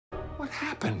What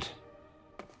happened?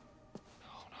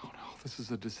 No, this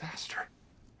is a disaster.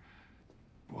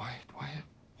 Why, what?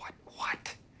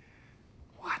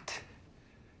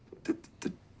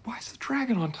 Why is the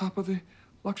dragon on top of the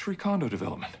luxury condo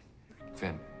development?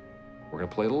 Finn, we're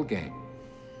gonna play a little game.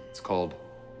 It's called,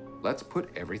 let's put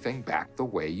everything back the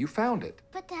way you found it.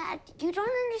 But Dad, you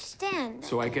don't understand.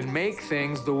 So I can make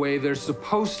things the way they're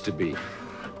supposed to be.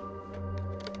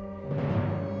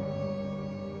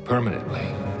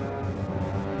 Permanently.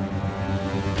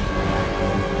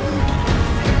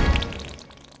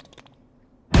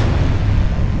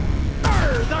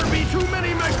 There be too many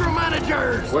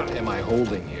micromanagers! What am I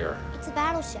holding here? It's a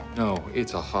battleship. No,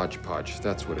 it's a hodgepodge.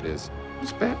 That's what it is.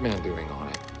 What's Batman doing on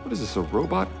it? What is this, a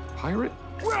robot pirate?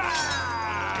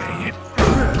 Dang it.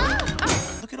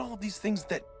 Look at all of these things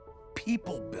that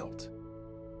people built.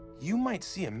 You might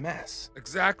see a mess.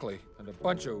 Exactly. And a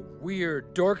bunch of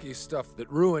weird, dorky stuff that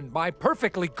ruined my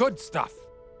perfectly good stuff.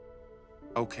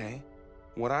 Okay,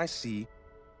 what I see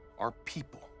are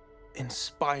people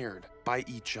inspired by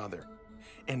each other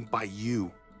and by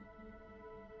you.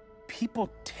 People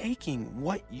taking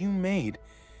what you made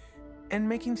and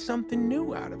making something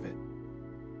new out of it.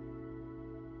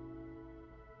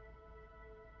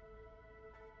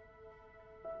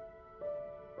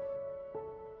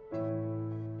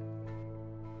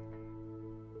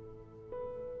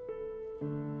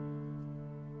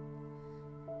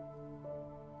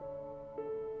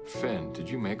 Finn, did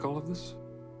you make all of this?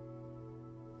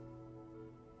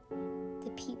 The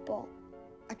people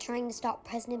are trying to stop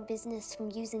President Business from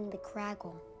using the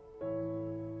Craggle.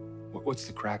 What's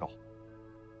the Craggle?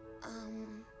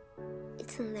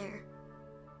 It's in there.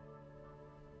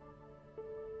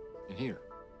 In here.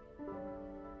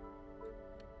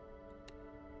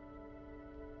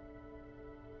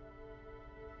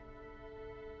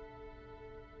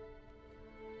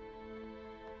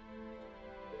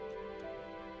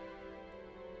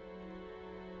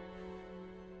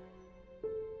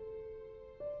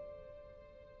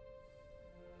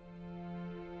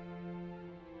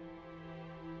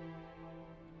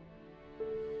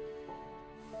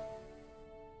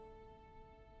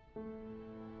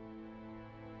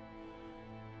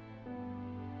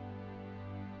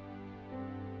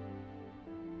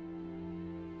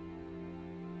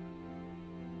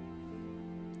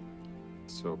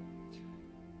 So,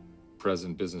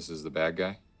 President Business is the bad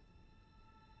guy?